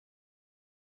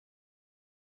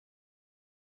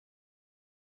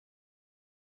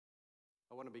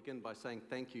I want to begin by saying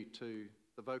thank you to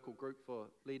the vocal group for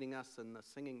leading us in the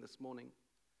singing this morning.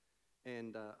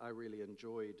 And I really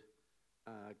enjoyed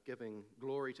giving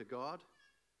glory to God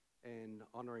and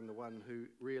honouring the one who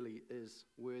really is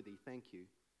worthy. Thank you.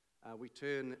 We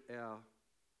turn our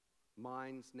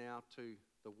minds now to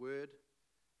the Word,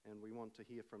 and we want to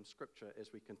hear from Scripture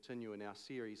as we continue in our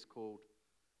series called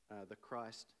The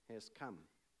Christ Has Come.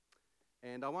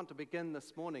 And I want to begin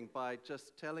this morning by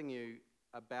just telling you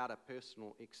about a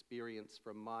personal experience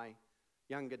from my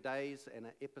younger days and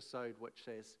an episode which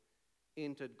has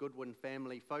entered Goodwin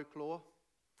family folklore.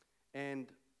 And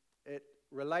it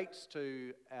relates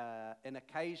to an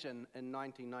occasion in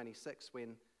 1996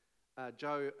 when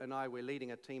Joe and I were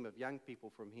leading a team of young people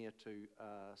from here to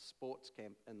a sports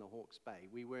camp in the Hawke's Bay.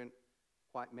 We weren't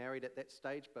quite married at that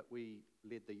stage, but we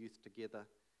led the youth together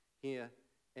here.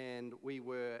 And we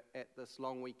were at this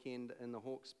long weekend in the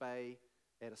Hawke's Bay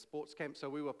at a sports camp. So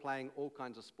we were playing all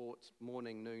kinds of sports,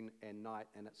 morning, noon, and night.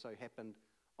 And it so happened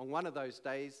on one of those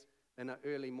days, in an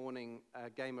early morning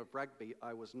game of rugby,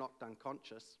 I was knocked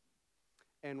unconscious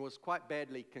and was quite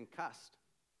badly concussed.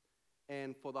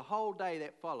 And for the whole day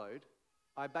that followed,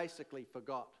 I basically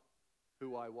forgot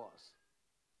who I was.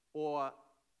 Or,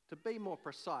 to be more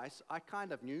precise, I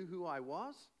kind of knew who I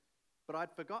was, but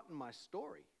I'd forgotten my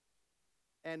story.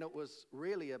 And it was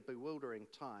really a bewildering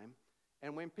time.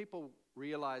 And when people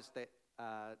realized that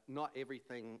not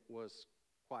everything was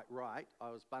quite right,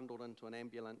 I was bundled into an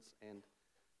ambulance and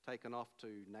taken off to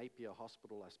Napier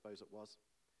Hospital, I suppose it was.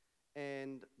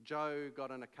 And Joe got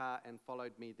in a car and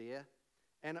followed me there.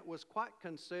 And it was quite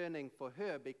concerning for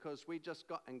her because we just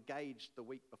got engaged the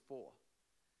week before.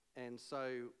 And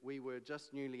so we were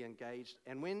just newly engaged.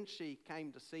 And when she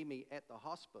came to see me at the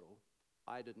hospital,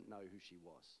 I didn't know who she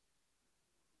was.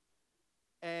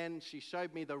 And she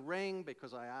showed me the ring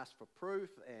because I asked for proof,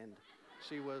 and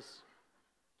she was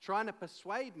trying to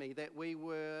persuade me that we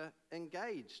were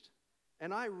engaged.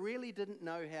 And I really didn't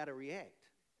know how to react.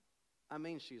 I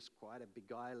mean, she's quite a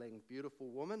beguiling, beautiful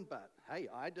woman, but hey,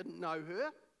 I didn't know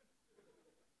her.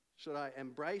 Should I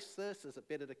embrace this? Is it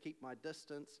better to keep my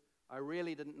distance? I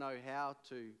really didn't know how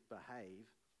to behave.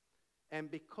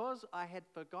 And because I had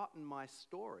forgotten my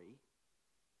story,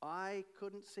 I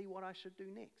couldn't see what I should do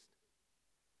next.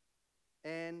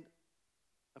 And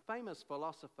a famous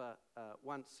philosopher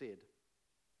once said,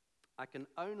 I can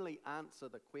only answer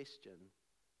the question,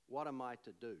 what am I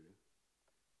to do,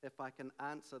 if I can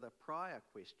answer the prior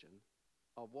question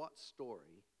of what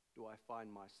story do I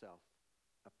find myself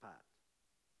a part.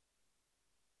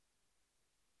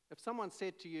 If someone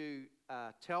said to you,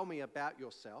 tell me about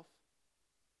yourself,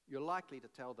 you're likely to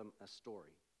tell them a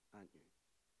story, aren't you?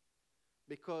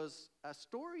 Because a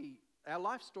story, our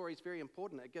life story is very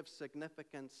important. It gives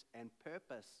significance and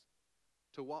purpose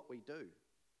to what we do.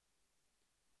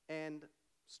 And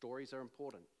stories are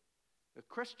important. The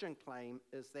Christian claim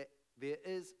is that there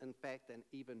is, in fact, an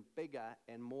even bigger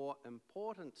and more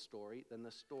important story than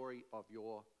the story of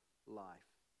your life.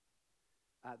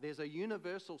 There's a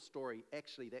universal story,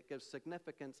 actually, that gives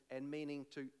significance and meaning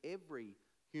to every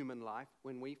human life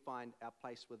when we find our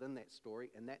place within that story,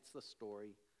 and that's the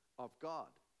story of God.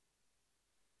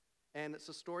 And it's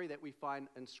a story that we find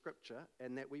in Scripture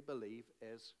and that we believe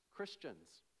as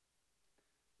Christians.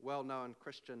 Well-known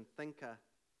Christian thinker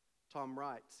Tom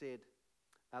Wright said,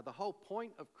 the whole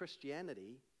point of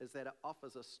Christianity is that it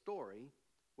offers a story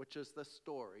which is the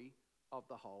story of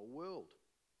the whole world.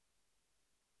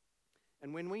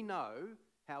 And when we know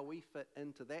how we fit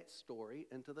into that story,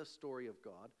 into the story of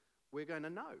God, we're going to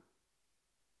know.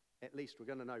 At least we're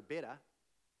going to know better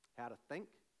how to think,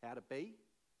 how to be,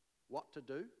 what to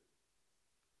do.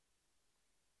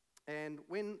 And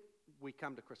when we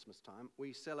come to Christmas time,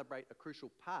 we celebrate a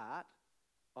crucial part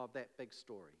of that big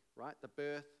story, right? The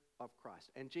birth of Christ.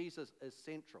 And Jesus is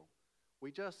central.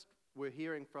 We just were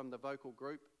hearing from the vocal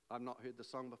group, I've not heard the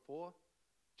song before,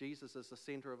 Jesus is the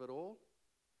center of it all.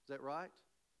 Is that right?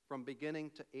 From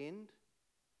beginning to end.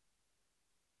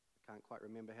 I can't quite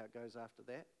remember how it goes after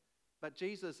that. But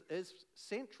Jesus is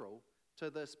central to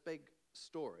this big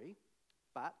story,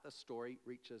 but the story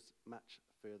reaches much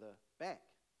further back,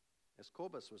 as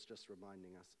Corbus was just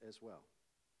reminding us as well.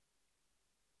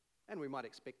 And we might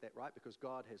expect that, right? Because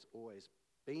God has always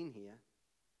been here.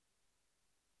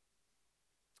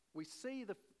 We see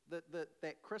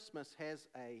that Christmas has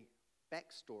a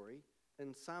backstory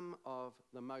in some of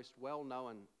the most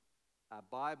well-known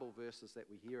Bible verses that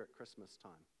we hear at Christmas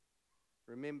time.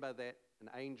 Remember that an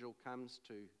angel comes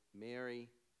to Mary,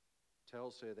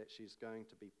 tells her that she's going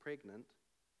to be pregnant,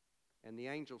 and the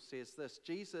angel says this,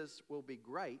 Jesus will be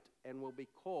great and will be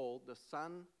called the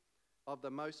Son of the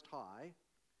Most High,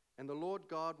 And the Lord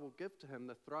God will give to him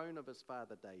the throne of his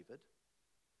father David,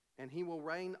 and he will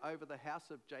reign over the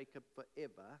house of Jacob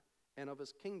forever, and of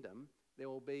his kingdom there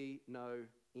will be no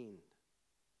end.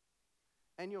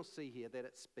 And you'll see here that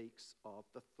it speaks of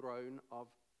the throne of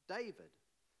David.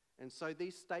 And so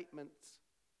these statements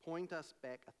point us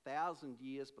back 1,000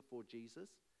 years before Jesus,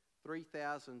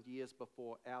 3,000 years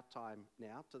before our time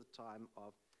now, to the time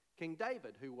of King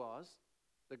David, who was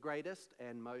the greatest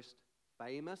and most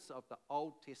famous of the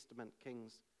Old Testament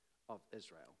kings of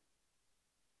Israel.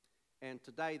 And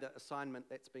today the assignment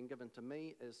that's been given to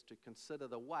me is to consider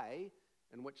the way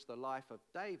in which the life of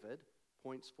David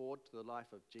points forward to the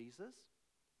life of Jesus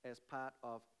as part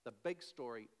of the big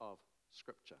story of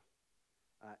Scripture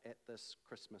at this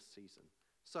Christmas season.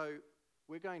 So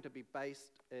we're going to be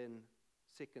based in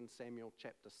 2 Samuel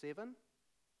chapter 7.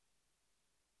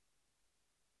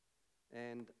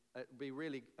 And it would be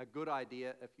really a good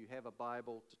idea if you have a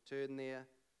Bible to turn there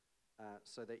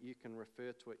so that you can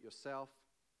refer to it yourself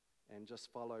and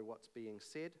just follow what's being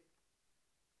said.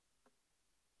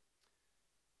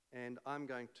 And I'm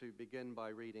going to begin by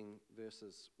reading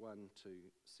verses 1 to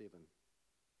 7.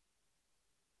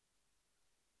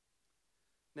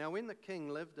 Now when the king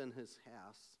lived in his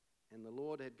house, and the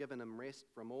Lord had given him rest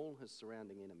from all his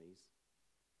surrounding enemies,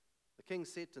 the king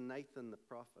said to Nathan the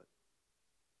prophet,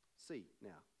 "See,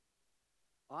 now,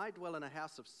 I dwell in a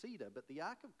house of cedar, but the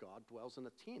ark of God dwells in a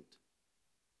tent."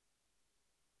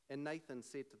 And Nathan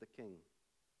said to the king,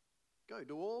 "Go,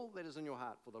 do all that is in your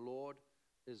heart, for the Lord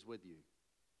is with you."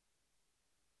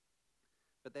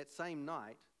 But that same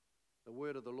night, the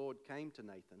word of the Lord came to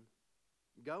Nathan,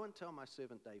 "Go and tell my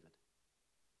servant David,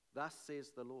 thus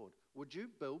says the Lord, would you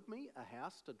build me a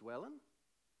house to dwell in?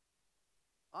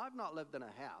 I've not lived in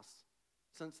a house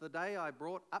since the day I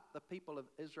brought up the people of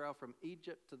Israel from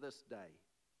Egypt to this day.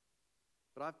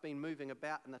 But I've been moving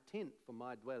about in a tent for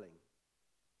my dwelling.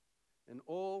 In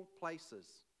all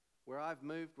places where I've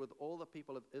moved with all the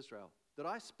people of Israel, did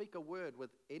I speak a word with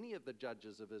any of the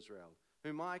judges of Israel,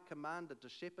 whom I commanded to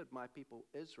shepherd my people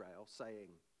Israel, saying,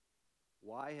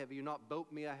 why have you not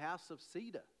built me a house of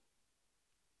cedar?"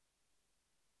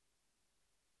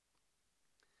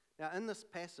 Now, in this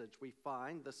passage, we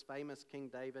find this famous King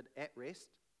David at rest,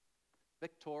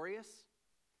 victorious.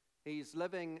 He's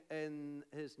living in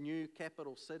his new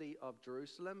capital city of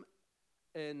Jerusalem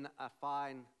in a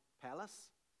fine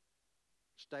palace,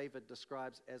 which David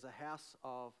describes as a house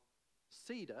of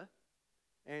cedar.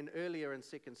 And earlier in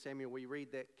 2 Samuel, we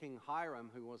read that King Hiram,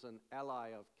 who was an ally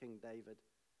of King David,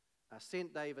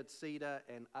 sent David cedar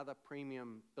and other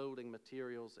premium building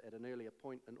materials at an earlier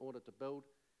point in order to build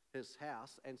his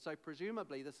house. And so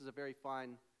presumably this is a very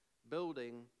fine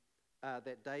building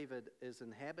that David is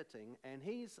inhabiting, and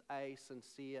he's a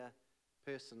sincere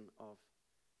person of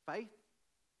faith,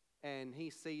 and he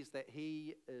sees that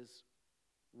he is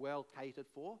well catered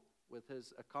for with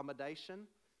his accommodation.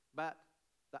 But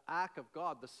the ark of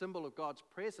God, the symbol of God's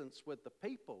presence with the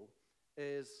people,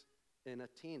 is in a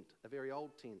tent, a very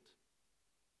old tent.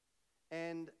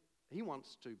 And he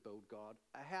wants to build God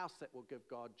a house that will give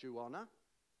God due honor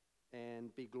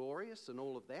and be glorious and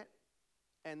all of that.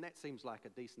 And that seems like a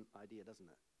decent idea, doesn't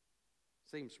it?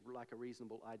 Seems like a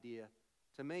reasonable idea.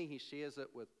 To me, he shares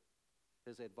it with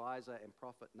his advisor and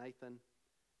prophet Nathan,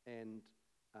 and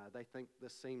they think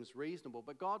this seems reasonable.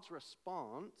 But God's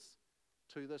response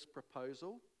to this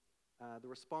proposal, the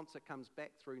response that comes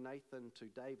back through Nathan to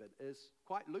David, is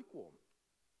quite lukewarm.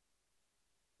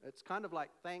 It's kind of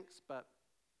like thanks, but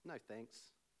no thanks.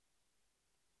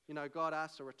 You know, God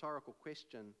asks a rhetorical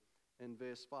question in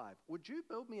verse 5. Would you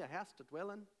build me a house to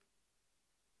dwell in?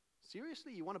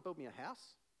 Seriously, you want to build me a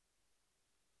house?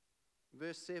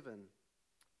 Verse 7,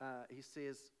 he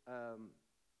says,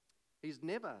 he's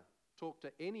never talked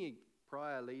to any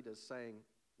prior leaders saying,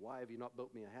 why have you not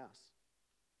built me a house?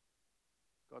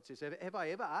 God says, have I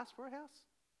ever asked for a house?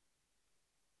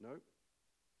 No.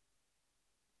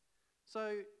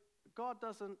 So God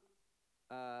doesn't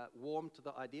warm to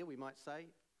the idea, we might say.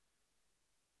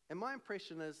 And my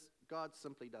impression is God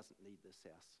simply doesn't need this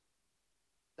house.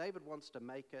 David wants to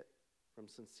make it from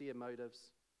sincere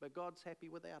motives, but God's happy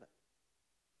without it.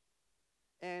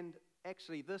 And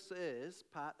actually, this is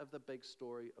part of the big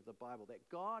story of the Bible, that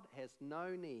God has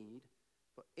no need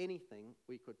for anything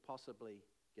we could possibly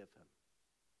give him.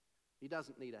 He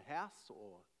doesn't need a house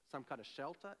or some kind of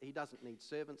shelter. He doesn't need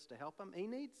servants to help him. He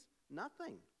needs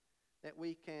nothing that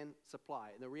we can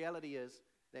supply. And the reality is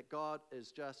that God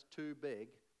is just too big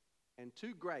and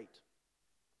too great.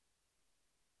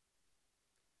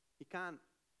 He can't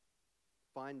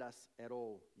find us at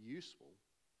all useful,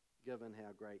 given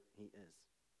how great he is.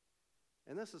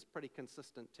 And this is pretty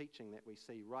consistent teaching that we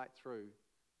see right through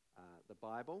the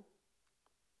Bible.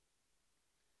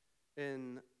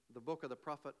 In the book of the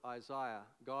prophet Isaiah,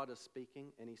 God is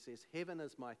speaking, and he says, "Heaven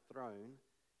is my throne,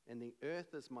 and the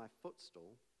earth is my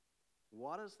footstool.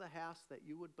 What is the house that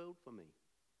you would build for me?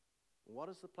 What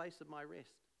is the place of my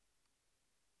rest?"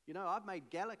 You know, I've made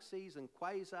galaxies and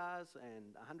quasars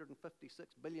and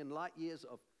 156 billion light years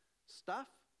of stuff.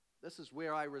 This is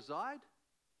where I reside.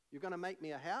 You're going to make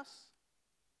me a house?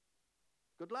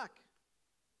 Good luck.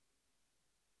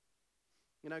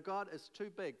 You know, God is too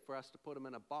big for us to put him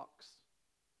in a box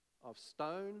of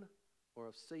stone or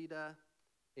of cedar,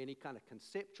 any kind of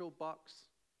conceptual box.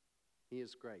 He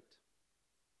is great.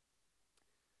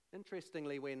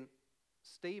 Interestingly, when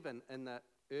Stephen in the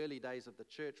early days of the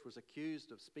church was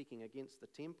accused of speaking against the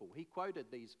temple, he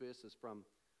quoted these verses from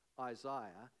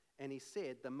Isaiah, and he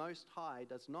said, "The Most High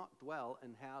does not dwell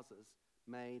in houses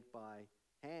made by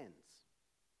hands."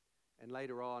 And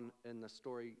later on in the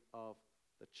story of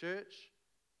the church,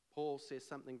 Paul says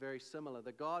something very similar.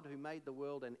 "The God who made the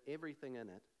world and everything in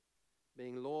it,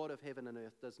 being Lord of heaven and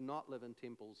earth, does not live in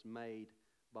temples made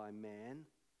by man,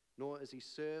 nor is he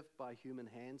served by human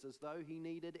hands as though he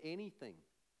needed anything.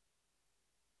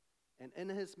 And in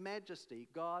his majesty,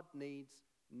 God needs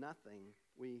nothing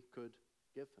we could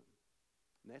give him."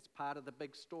 And that's part of the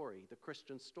big story, the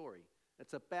Christian story.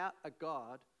 It's about a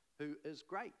God who is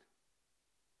great.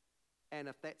 And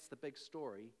if that's the big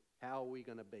story, how are we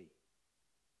going to be?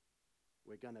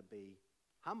 We're going to be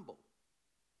humble.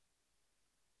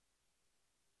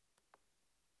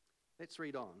 Let's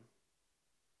read on,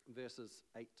 verses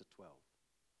 8 to 12.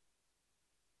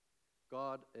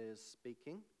 God is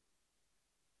speaking.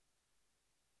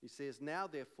 He says, "Now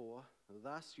therefore,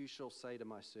 thus you shall say to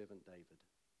my servant David,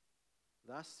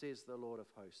 thus says the Lord of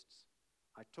hosts,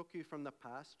 I took you from the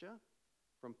pasture,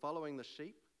 from following the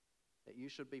sheep, that you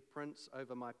should be prince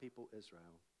over my people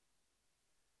Israel.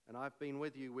 And I've been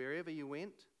with you wherever you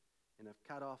went, and have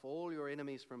cut off all your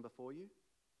enemies from before you.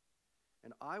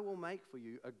 And I will make for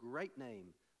you a great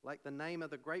name, like the name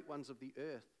of the great ones of the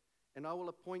earth. And I will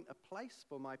appoint a place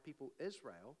for my people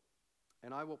Israel,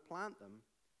 and I will plant them,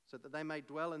 so that they may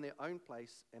dwell in their own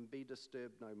place and be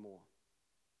disturbed no more.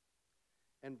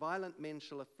 And violent men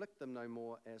shall afflict them no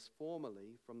more as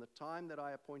formerly, from the time that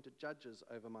I appointed judges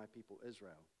over my people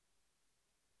Israel.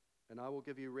 And I will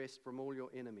give you rest from all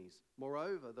your enemies.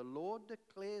 Moreover, the Lord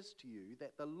declares to you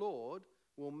that the Lord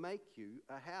will make you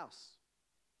a house.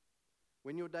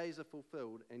 When your days are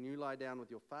fulfilled and you lie down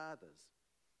with your fathers,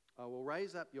 I will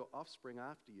raise up your offspring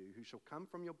after you, who shall come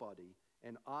from your body,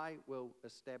 and I will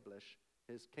establish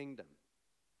his kingdom."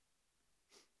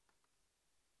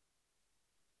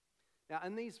 Now,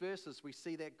 in these verses, we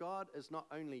see that God is not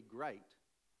only great,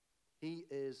 he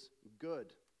is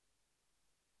good.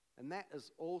 And that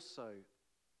is also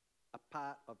a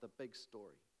part of the big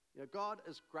story. You know, God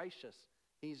is gracious,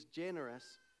 he's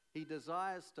generous, he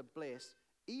desires to bless,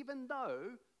 even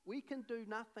though we can do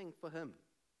nothing for him.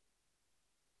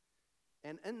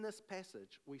 And in this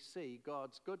passage, we see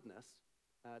God's goodness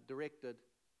directed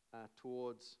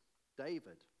towards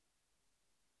David.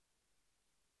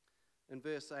 In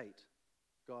verse 8,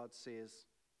 God says,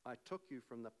 "I took you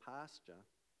from the pasture,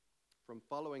 from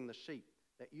following the sheep,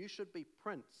 that you should be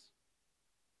prince."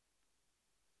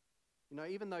 You know,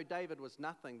 even though David was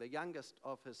nothing, the youngest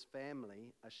of his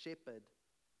family, a shepherd,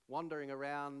 wandering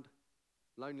around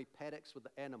lonely paddocks with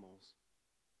the animals,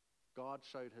 God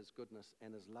showed his goodness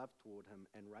and his love toward him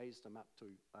and raised him up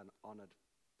to an honored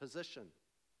position.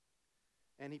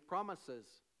 And he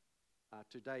promises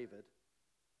to David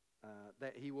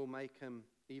that he will make him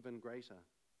even greater.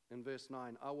 In verse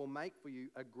 9, "I will make for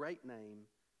you a great name,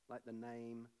 like the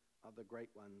name of the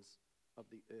great ones of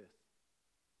the earth."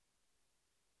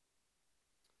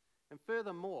 And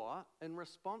furthermore, in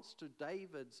response to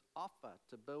David's offer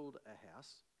to build a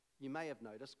house, you may have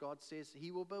noticed God says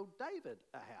he will build David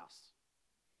a house.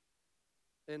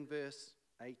 In verse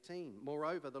 18,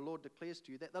 "Moreover, the Lord declares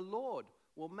to you that the Lord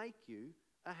will make you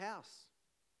a house."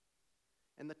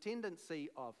 And the tendency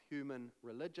of human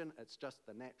religion, it's just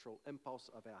the natural impulse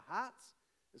of our hearts,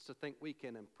 is to think we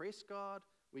can impress God,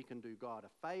 we can do God a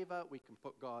favor, we can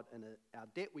put God in our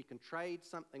debt, we can trade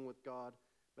something with God.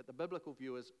 But the biblical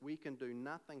view is we can do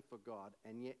nothing for God,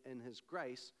 and yet in his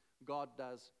grace, God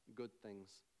does good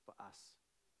things for us.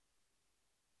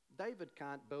 David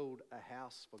can't build a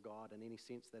house for God in any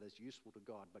sense that is useful to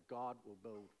God, but God will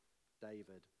build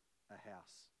David a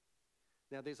house.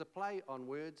 Now, there's a play on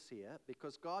words here,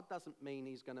 because God doesn't mean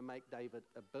he's going to make David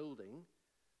a building,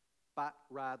 but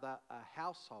rather a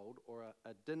household or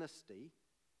a dynasty,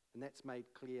 and that's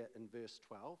made clear in verse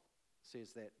 12.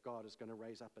 says that God is going to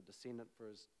raise up a descendant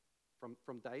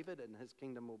from David, and his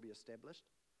kingdom will be established.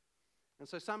 And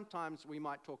so sometimes we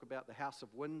might talk about the House of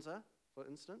Windsor, for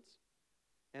instance,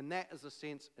 and that is a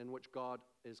sense in which God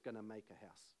is going to make a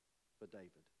house for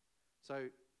David. So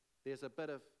there's a bit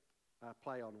of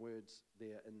play on words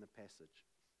there in the passage.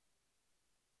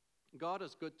 God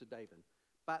is good to David,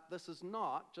 but this is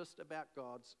not just about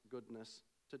God's goodness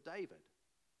to David.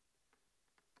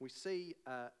 We see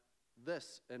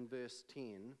this in verse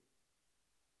 10.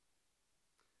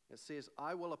 It says,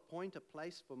 I will appoint a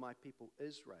place for my people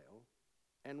Israel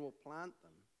and will plant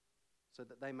them so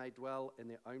that they may dwell in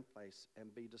their own place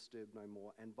and be disturbed no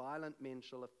more, and violent men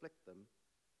shall afflict them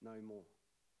no more.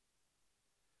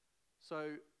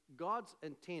 So God's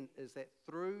intent is that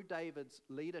through David's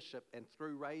leadership and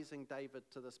through raising David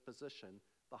to this position,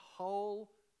 the whole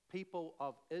people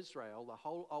of Israel, the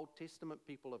whole Old Testament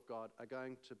people of God, are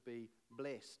going to be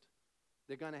blessed.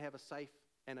 They're going to have a safe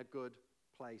and a good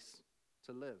place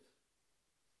to live.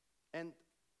 And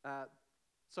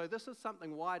so this is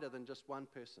something wider than just one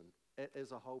person. It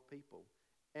is a whole people.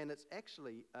 And it's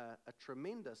actually a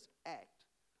tremendous act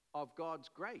of God's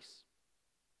grace.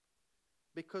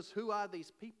 Because who are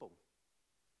these people?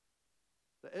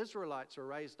 The Israelites are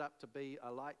raised up to be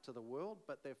a light to the world,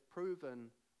 but they've proven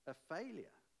a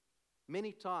failure.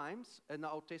 Many times in the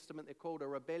Old Testament they're called a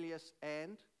rebellious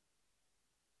and...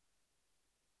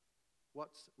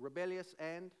 What's rebellious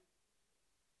and?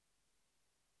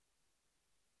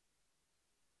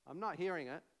 I'm not hearing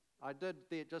it. I did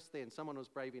there just then. Someone was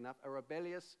brave enough. A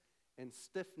rebellious and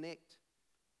stiff-necked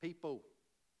people.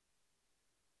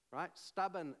 Right?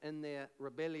 Stubborn in their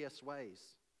rebellious ways.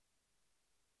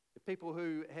 The people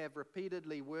who have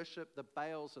repeatedly worshipped the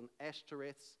Baals and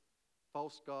Ashtoreths,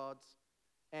 false gods.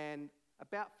 And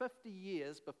about 50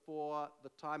 years before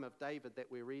the time of David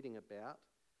that we're reading about,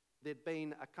 there'd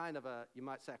been a kind of a, you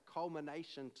might say, a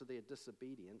culmination to their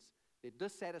disobedience. They're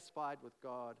dissatisfied with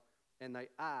God, and they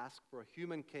ask for a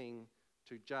human king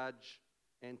to judge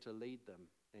and to lead them.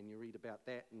 And you read about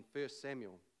that in 1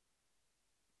 Samuel.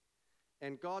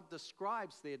 And God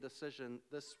describes their decision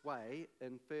this way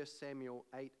in 1 Samuel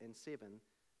 8 and 7.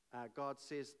 God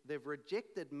says, they've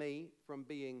rejected me from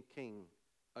being king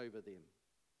over them.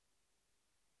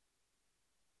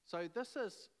 So this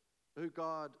is who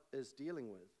God is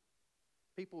dealing with.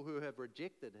 People who have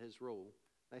rejected his rule.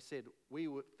 They said, we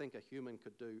would think a human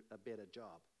could do a better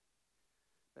job.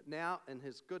 But now, in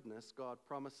his goodness, God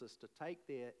promises to take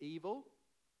their evil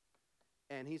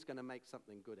and he's going to make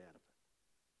something good out of it.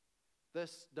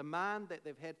 This demand that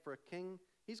they've had for a king,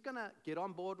 he's going to get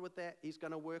on board with that, he's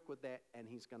going to work with that, and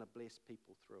he's going to bless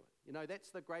people through it. You know, that's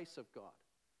the grace of God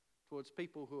towards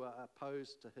people who are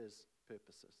opposed to his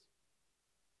purposes.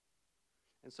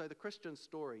 And so the Christian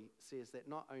story says that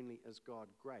not only is God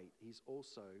great, he's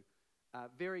also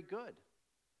very good.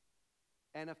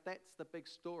 And if that's the big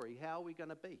story, how are we going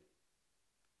to be?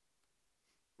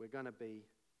 We're going to be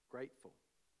grateful.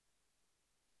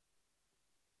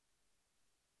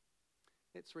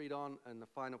 Let's read on in the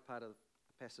final part of the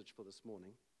passage for this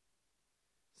morning,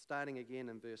 starting again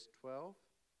in verse 12.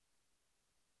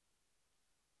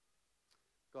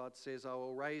 God says, I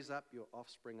will raise up your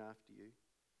offspring after you,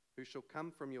 who shall come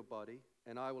from your body,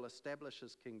 and I will establish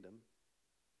his kingdom.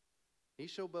 He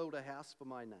shall build a house for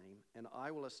my name, and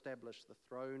I will establish the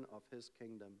throne of his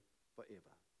kingdom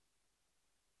forever.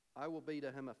 I will be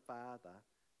to him a father,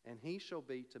 and he shall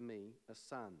be to me a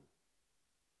son.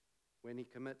 When he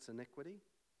commits iniquity,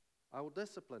 I will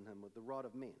discipline him with the rod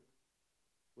of men,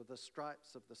 with the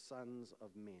stripes of the sons of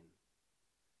men.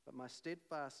 But my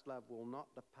steadfast love will not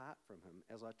depart from him,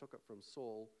 as I took it from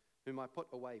Saul, whom I put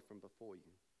away from before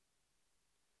you.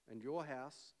 And your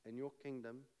house and your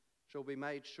kingdom shall be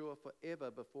made sure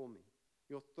forever before me.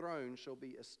 Your throne shall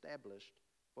be established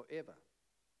forever.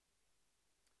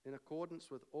 In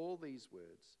accordance with all these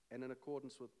words, and in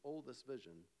accordance with all this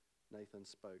vision, Nathan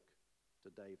spoke to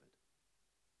David.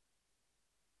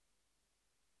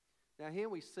 Now here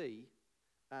we see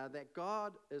that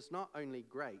God is not only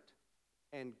great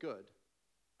and good,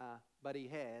 but he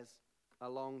has a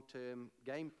long-term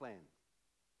game plan.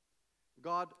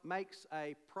 God makes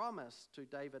a promise to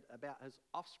David about his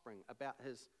offspring, about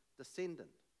his descendant.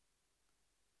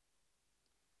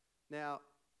 Now,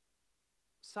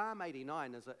 Psalm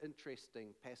 89 is an interesting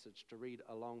passage to read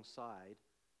alongside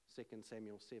 2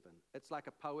 Samuel 7. It's like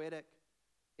a poetic,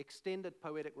 extended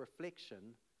poetic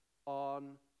reflection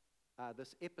on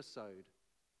this episode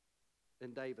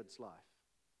in David's life.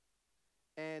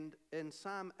 And in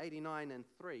Psalm 89 and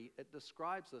 3, it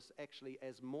describes this actually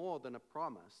as more than a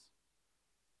promise.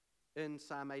 In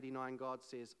Psalm 89, God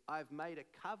says, I've made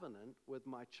a covenant with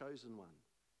my chosen one,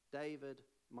 David,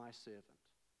 my servant.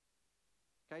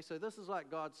 Okay, so this is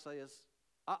like God says,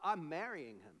 I'm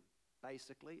marrying him,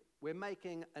 basically. We're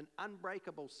making an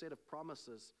unbreakable set of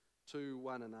promises to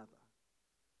one another.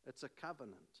 It's a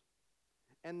covenant.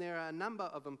 And there are a number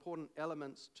of important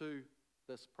elements to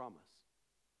this promise.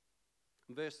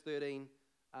 Verse 13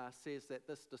 says that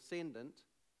this descendant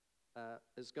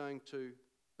is going to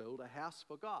build a house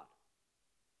for God.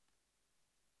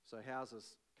 So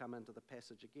houses come into the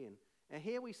passage again. And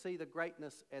here we see the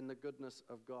greatness and the goodness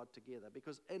of God together,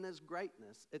 because in his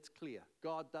greatness, it's clear,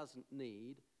 God doesn't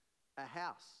need a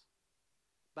house.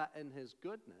 But in his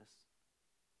goodness,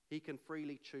 he can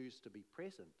freely choose to be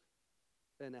present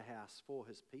in a house for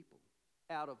his people,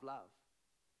 out of love.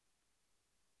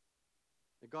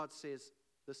 And God says,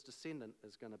 this descendant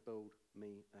is going to build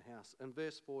me a house. In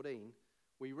verse 14,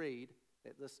 we read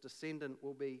that this descendant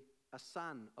will be a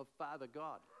son of Father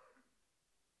God.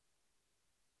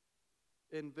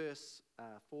 In verse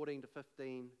 14 to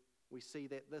 15, we see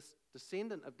that this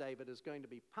descendant of David is going to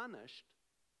be punished,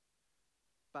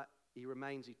 but he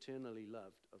remains eternally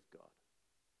loved of God.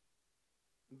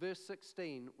 In verse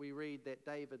 16, we read that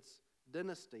David's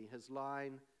dynasty, his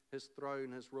line, his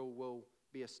throne, his rule will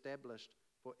be established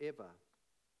forever.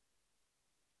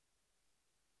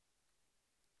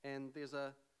 And there's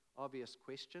an obvious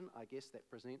question, I guess, that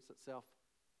presents itself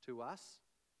to us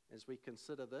as we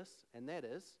consider this, and that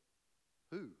is,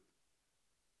 who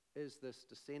is this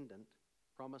descendant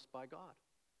promised by God?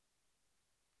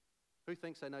 Who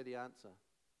thinks they know the answer?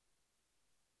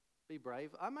 Be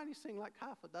brave. I'm only seeing like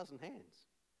half a dozen hands.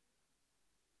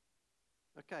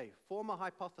 Okay, form a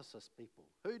hypothesis, people.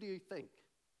 Who do you think?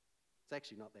 It's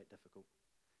actually not that difficult.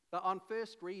 But on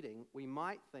first reading, we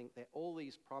might think that all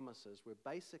these promises were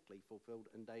basically fulfilled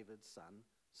in David's son,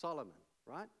 Solomon,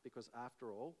 right? Because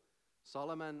after all,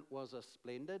 Solomon was a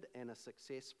splendid and a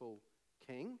successful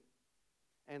king,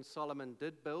 and Solomon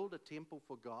did build a temple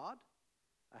for God,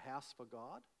 a house for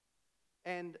God,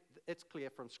 and it's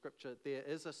clear from Scripture there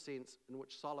is a sense in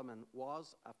which Solomon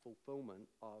was a fulfillment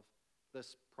of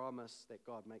this promise that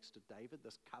God makes to David,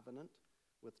 this covenant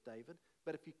with David.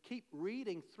 But if you keep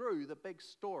reading through the big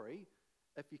story,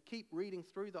 if you keep reading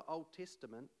through the Old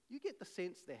Testament, you get the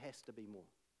sense there has to be more,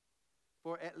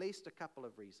 for at least a couple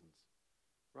of reasons,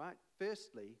 right?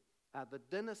 Firstly, the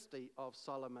dynasty of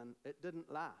Solomon, it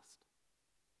didn't last.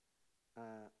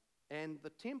 And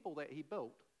the temple that he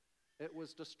built, it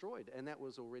was destroyed. And that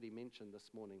was already mentioned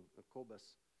this morning.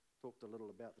 Corbus talked a little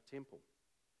about the temple.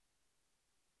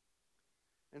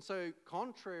 And so,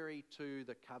 contrary to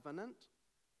the covenant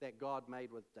that God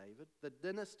made with David, the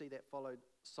dynasty that followed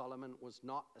Solomon was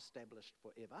not established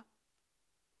forever.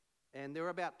 And there were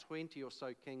about 20 or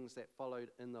so kings that followed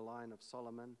in the line of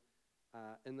Solomon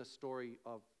in the story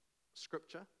of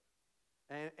Scripture.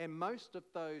 And most of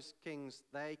those kings,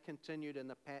 they continued in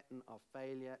the pattern of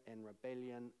failure and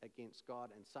rebellion against God,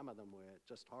 and some of them were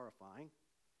just horrifying.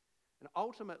 And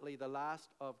ultimately, the last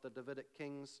of the Davidic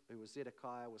kings, who was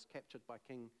Zedekiah, was captured by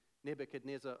King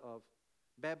Nebuchadnezzar of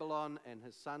Babylon, and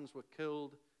his sons were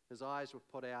killed, his eyes were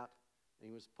put out, and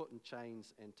he was put in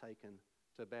chains and taken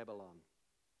to Babylon.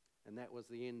 And that was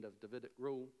the end of Davidic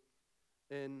rule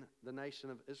in the nation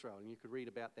of Israel. And you could read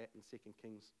about that in 2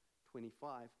 Kings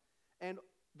 25. And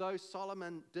though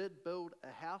Solomon did build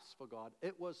a house for God,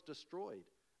 it was destroyed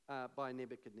by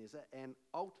Nebuchadnezzar. And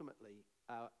ultimately,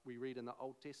 we read in the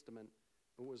Old Testament,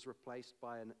 it was replaced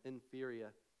by an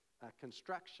inferior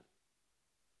construction.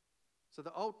 So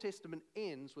the Old Testament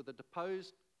ends with a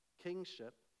deposed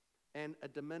kingship and a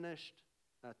diminished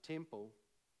temple.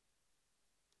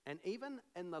 And even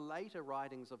in the later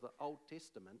writings of the Old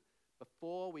Testament,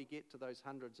 before we get to those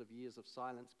hundreds of years of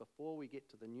silence, before we get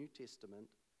to the New Testament,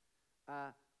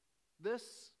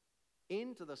 this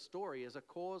end to the story is a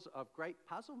cause of great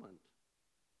puzzlement.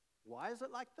 Why is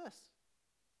it like this?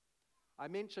 I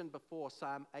mentioned before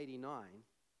Psalm 89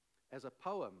 as a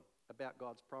poem about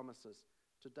God's promises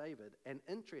to David, and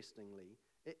interestingly,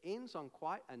 it ends on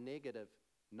quite a negative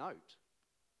note.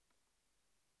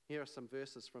 Here are some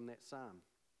verses from that psalm.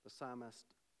 The psalmist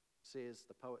says,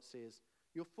 the poet says,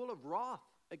 "You're full of wrath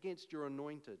against your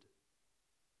anointed,"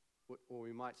 or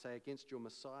we might say against your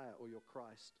Messiah or your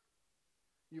Christ.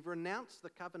 "You've renounced the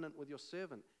covenant with your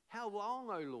servant. How long,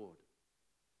 O Lord?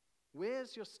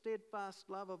 Where's your steadfast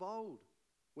love of old,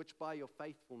 which by your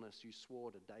faithfulness you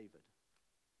swore to David?"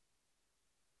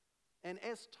 And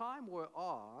as time wore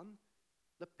on,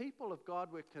 the people of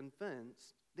God were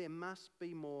convinced there must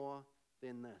be more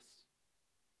than this.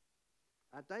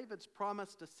 David's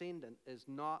promised descendant is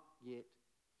not yet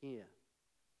here.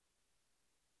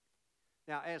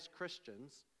 Now, as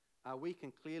Christians, we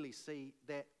can clearly see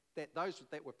that those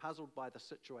that were puzzled by the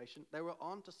situation, they were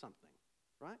onto something,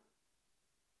 right?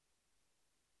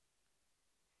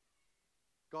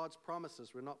 God's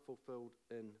promises were not fulfilled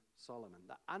in Solomon.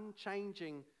 The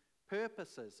unchanging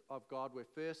purposes of God were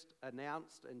first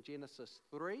announced in Genesis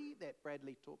 3 that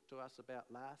Bradley talked to us about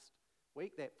last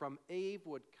week, that from Eve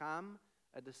would come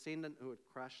a descendant who would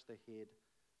crush the head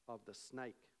of the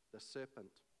snake, the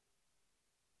serpent.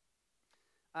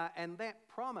 And that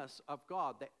promise of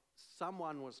God that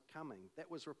someone was coming,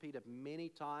 that was repeated many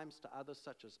times to others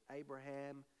such as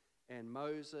Abraham and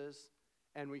Moses.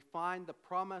 And we find the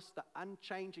promise, the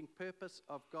unchanging purpose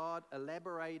of God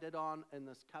elaborated on in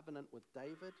this covenant with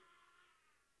David.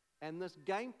 And this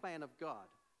game plan of God,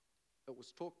 it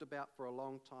was talked about for a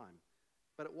long time.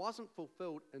 But it wasn't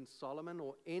fulfilled in Solomon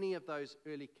or any of those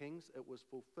early kings. It was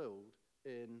fulfilled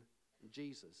in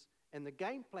Jesus. And the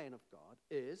game plan of God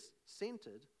is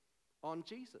centered on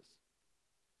Jesus.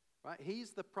 Right?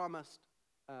 He's the promised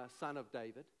son of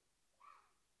David.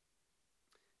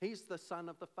 He's the son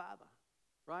of the Father.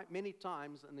 Right? Many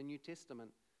times in the New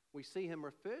Testament, we see him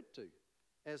referred to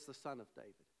as the son of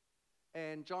David.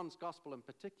 And John's Gospel in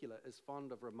particular is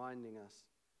fond of reminding us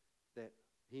that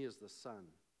he is the son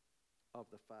of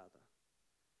the Father.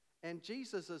 And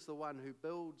Jesus is the one who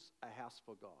builds a house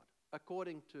for God,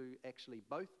 according to actually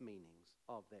both meanings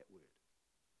of that word.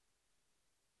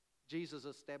 Jesus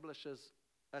establishes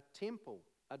a temple,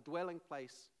 a dwelling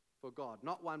place for God,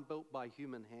 not one built by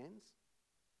human hands,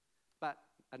 but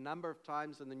a number of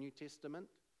times in the New Testament,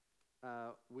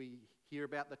 we hear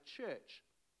about the church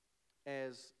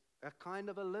as a kind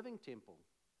of a living temple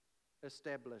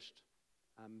established,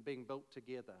 being built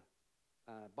together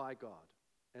by God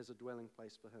as a dwelling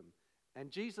place for him.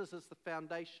 And Jesus is the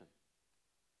foundation.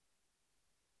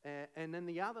 And in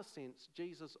the other sense,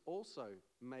 Jesus also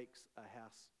makes a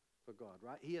house for God,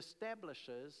 right? He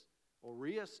establishes or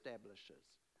reestablishes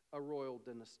a royal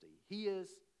dynasty. He is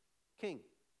king.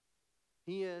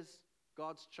 He is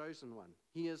God's chosen one.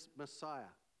 He is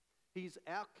Messiah. He's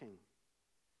our king.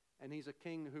 And he's a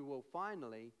king who will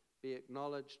finally be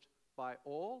acknowledged by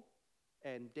all,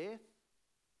 and death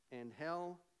and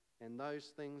hell and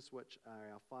those things which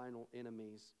are our final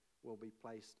enemies will be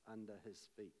placed under his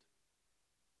feet.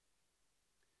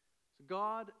 So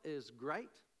God is great.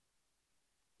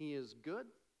 He is good.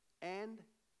 And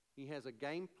he has a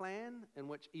game plan in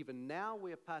which even now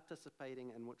we are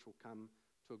participating and which will come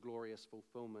to a glorious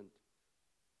fulfillment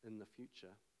in the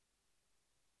future.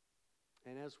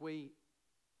 And as we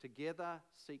together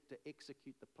seek to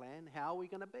execute the plan, how are we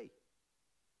going to be?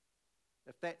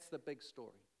 If that's the big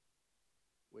story,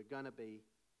 we're going to be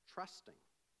trusting.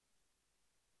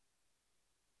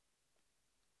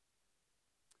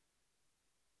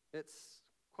 It's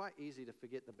quite easy to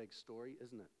forget the big story,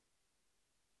 isn't it?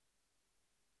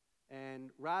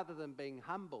 And rather than being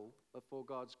humble before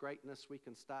God's greatness, we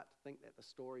can start to think that the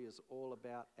story is all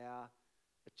about our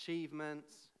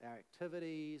achievements, our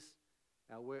activities,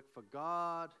 our work for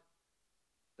God,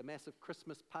 the massive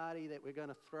Christmas party that we're going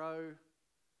to throw.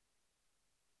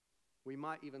 We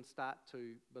might even start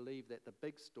to believe that the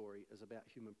big story is about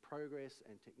human progress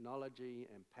and technology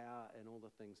and power and all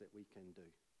the things that we can do.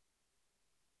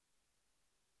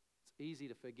 It's easy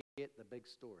to forget the big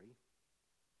story.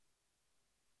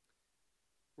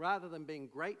 Rather than being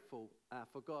grateful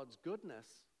for God's goodness,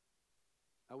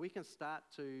 we can start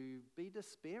to be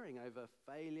despairing over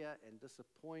failure and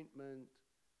disappointment,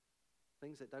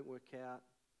 things that don't work out,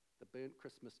 the burnt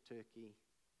Christmas turkey.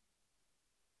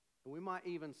 And we might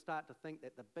even start to think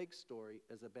that the big story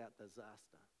is about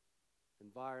disaster,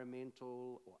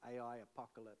 environmental or AI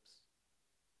apocalypse,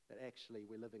 that actually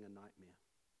we're living a nightmare.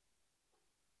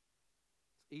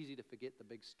 It's easy to forget the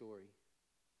big story.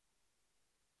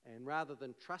 And rather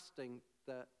than trusting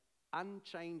the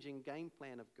unchanging game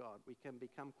plan of God, we can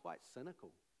become quite cynical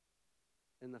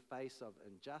in the face of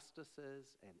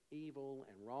injustices and evil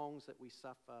and wrongs that we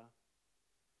suffer.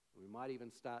 We might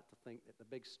even start to think that the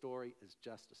big story is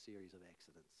just a series of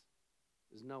accidents.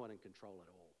 There's no one in control at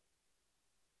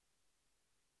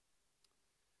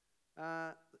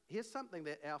all. Here's something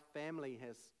that our family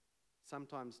has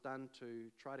sometimes done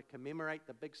to try to commemorate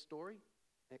the big story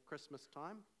at Christmas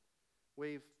time.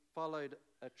 We've followed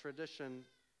a tradition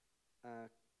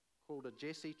called a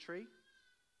Jesse tree.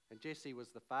 And Jesse was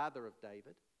the father of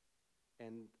David,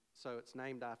 and so it's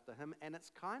named after him. And it's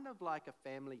kind of like a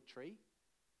family tree,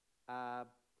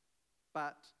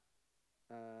 but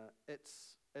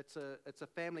it's a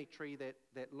family tree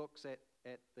that looks at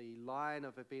the line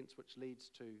of events which leads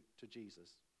to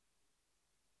Jesus.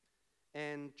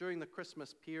 And during the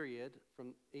Christmas period,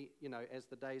 as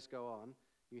the days go on,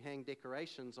 you hang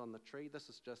decorations on the tree. This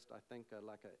is just, I think,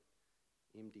 like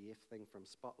a MDF thing from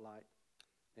Spotlight.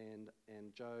 And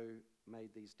Joe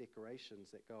made these decorations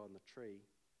that go on the tree.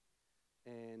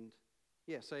 And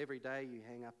so every day you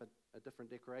hang up a different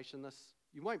decoration.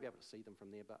 You won't be able to see them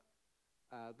from there, but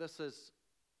this is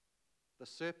the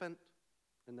serpent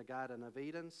in the Garden of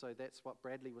Eden. So that's what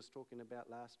Bradley was talking about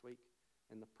last week,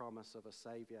 and the promise of a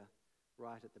Saviour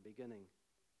right at the beginning.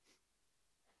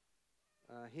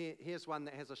 Here's one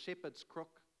that has a shepherd's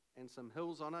crook and some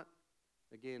hills on it.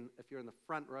 Again, if you're in the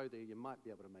front row there, you might be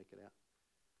able to make it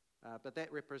out. But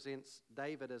that represents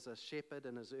David as a shepherd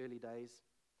in his early days.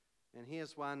 And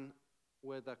here's one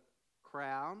with a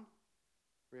crown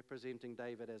representing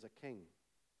David as a king.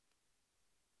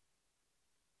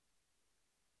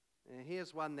 And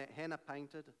here's one that Hannah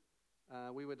painted.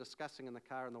 We were discussing in the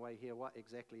car on the way here what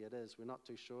exactly it is. We're not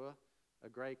too sure. A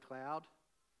grey cloud.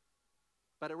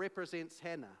 But it represents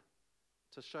Hannah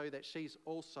to show that she's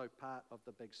also part of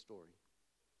the big story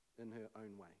in her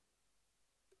own way.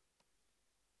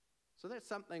 So that's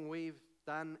something we've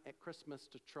done at Christmas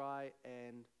to try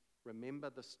and remember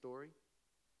the story.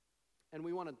 And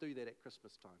we want to do that at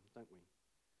Christmas time, don't we?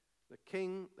 The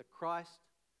King, the Christ,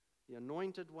 the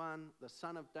Anointed One, the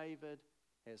Son of David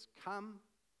has come.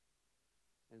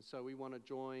 And so we want to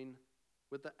join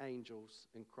with the angels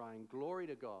in crying, "Glory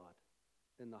to God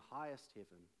in the highest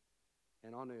heaven,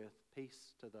 and on earth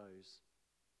peace to those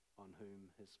on whom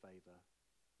his favor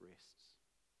rests."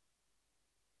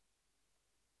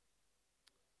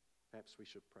 Perhaps we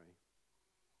should pray.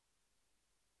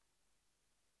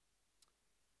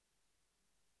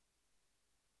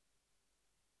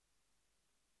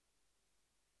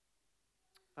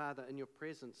 Father, in your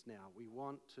presence now, we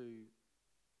want to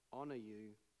honor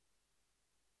you,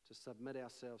 to submit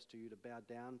ourselves to you, to bow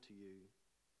down to you,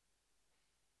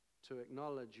 to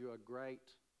acknowledge you are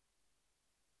great,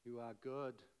 you are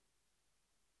good.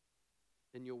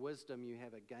 In your wisdom, you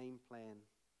have a game plan.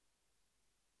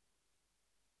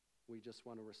 We just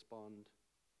want to respond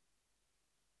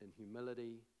in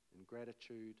humility, in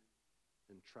gratitude,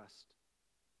 in trust.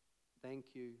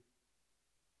 Thank you.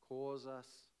 Cause us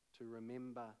to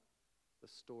remember the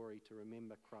story, to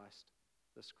remember Christ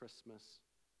this Christmas.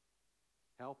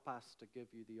 Help us to give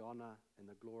you the honor and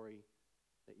the glory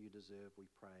that you deserve, we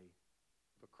pray.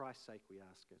 For Christ's sake we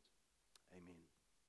ask it. Amen.